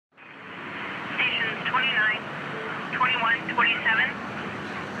127,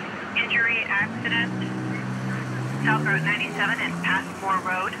 injury accident, South Route 97 and Passmore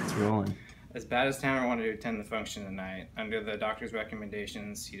Road. It's rolling. As bad as Tanner wanted to attend the function tonight, under the doctor's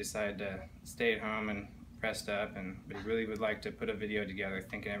recommendations, he decided to stay at home and rest up, but he really would like to put a video together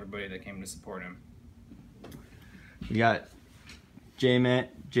thanking everybody that came to support him. We got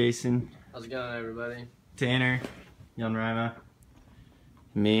J-Matt, Jason. How's it going, everybody? Tanner, Young Rima,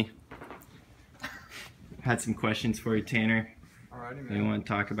 me. Had some questions for you, Tanner. Alrighty, We man. want to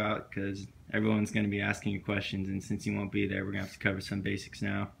talk about because everyone's going to be asking you questions, and since you won't be there, we're going to have to cover some basics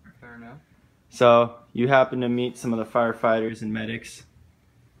now. Fair enough. So you happen to meet some of the firefighters and medics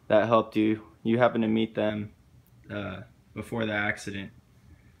that helped you. You happen to meet them before the accident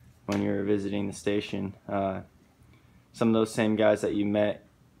when you were visiting the station. Some of those same guys that you met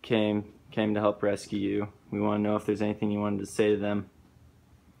came to help rescue you. We want to know if there's anything you wanted to say to them.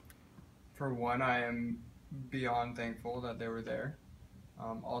 For one, I am beyond thankful that they were there.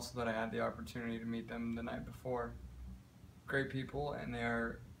 Also that I had the opportunity to meet them the night before. Great people, and they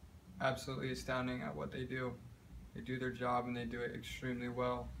are absolutely astounding at what they do. They do their job and they do it extremely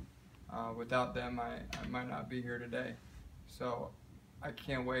well. Without them, I might not be here today. So I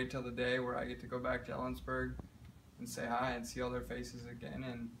can't wait till the day where I get to go back to Ellensburg and say hi and see all their faces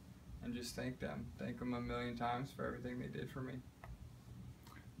again and just thank them. Thank them a million times for everything they did for me.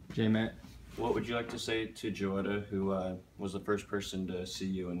 J-Matt? What would you like to say to Joetta, who was the first person to see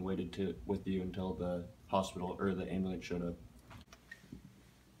you and waited with you until the hospital or the ambulance showed up?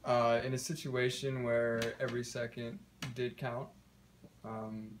 In a situation where every second did count,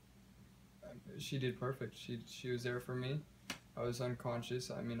 she did perfect. She was there for me. I was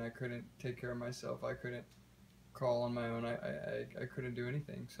unconscious. I mean, I couldn't take care of myself. I couldn't crawl on my own. I couldn't do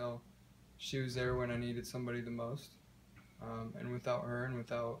anything. So she was there when I needed somebody the most. And without her and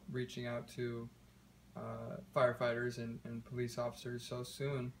without reaching out to firefighters and police officers so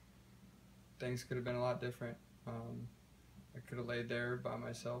soon, things could have been a lot different. I could have laid there by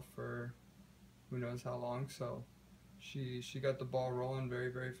myself for who knows how long. So she got the ball rolling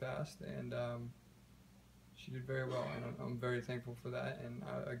very, very fast, and she did very well, and I'm very thankful for that. And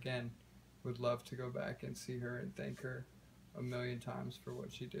I, again, would love to go back and see her and thank her a million times for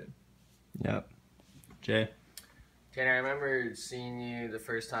what she did. Yep. Jay? Tanner, I remember seeing you the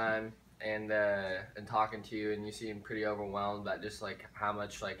first time and talking to you, and you seemed pretty overwhelmed about just like how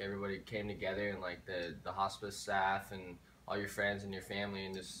much like everybody came together and like the hospice staff and all your friends and your family,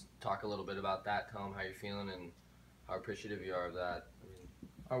 and just talk a little bit about that. Tell them how you're feeling and how appreciative you are of that.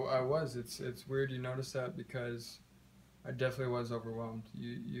 I was. It's weird you notice that, because I definitely was overwhelmed.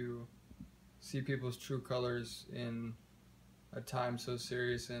 You see people's true colors in a time so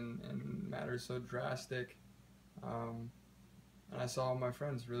serious and matters so drastic. And I saw all my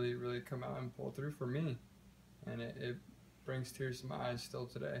friends really, really come out and pull through for me, and it brings tears to my eyes still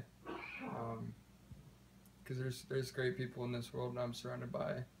today. Because there's great people in this world, and I'm surrounded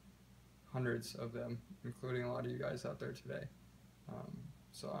by hundreds of them, including a lot of you guys out there today.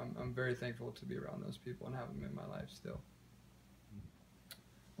 So I'm very thankful to be around those people and have them in my life still.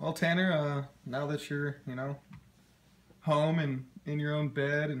 Well, Tanner, now that you're, home and in your own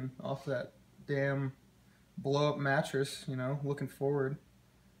bed and off that damn blow-up mattress, looking forward,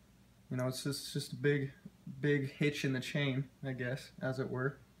 it's just a big hitch in the chain, I guess, as it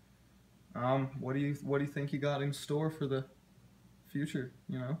were. What do you think you got in store for the future?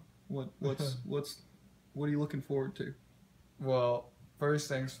 What are you looking forward to? Well, first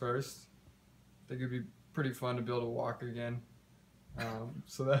things first, I think it'd be pretty fun to be able to walk again.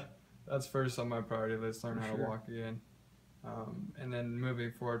 So that's first on my priority list, learn how to walk again. And then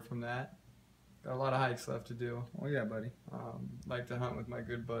moving forward from that, got a lot of hikes left to do. Oh yeah, buddy. Like to hunt with my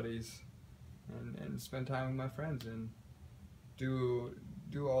good buddies and spend time with my friends and do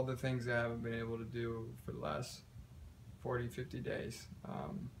all the things I haven't been able to do for the last 40, 50 days.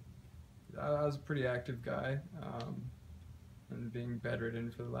 I was a pretty active guy, and being bedridden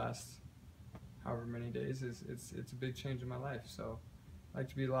for the last however many days it's a big change in my life. So I like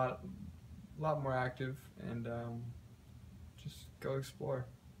to be a lot more active and just go explore,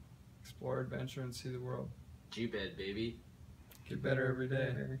 adventure, and see the world. Gbed, baby. Get better every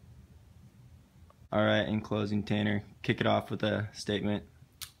day. All right, in closing, Tanner, kick it off with a statement.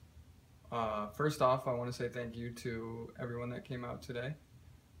 First off, I want to say thank you to everyone that came out today.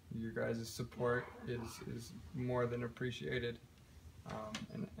 Your guys' support is more than appreciated,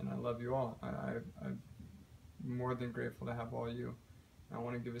 and I love you all. I'm more than grateful to have all you. I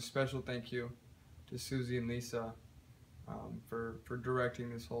want to give a special thank you to Susie and Lisa for directing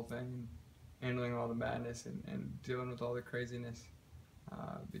this whole thing, handling all the madness and dealing with all the craziness.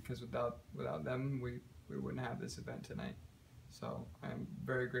 because without them, we wouldn't have this event tonight. So I'm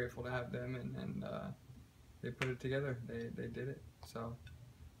very grateful to have them, and they put it together. They did it. So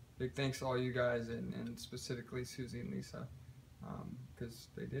big thanks to all you guys, and specifically Susie and Lisa, because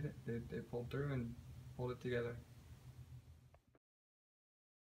they did it. They pulled through and pulled it together.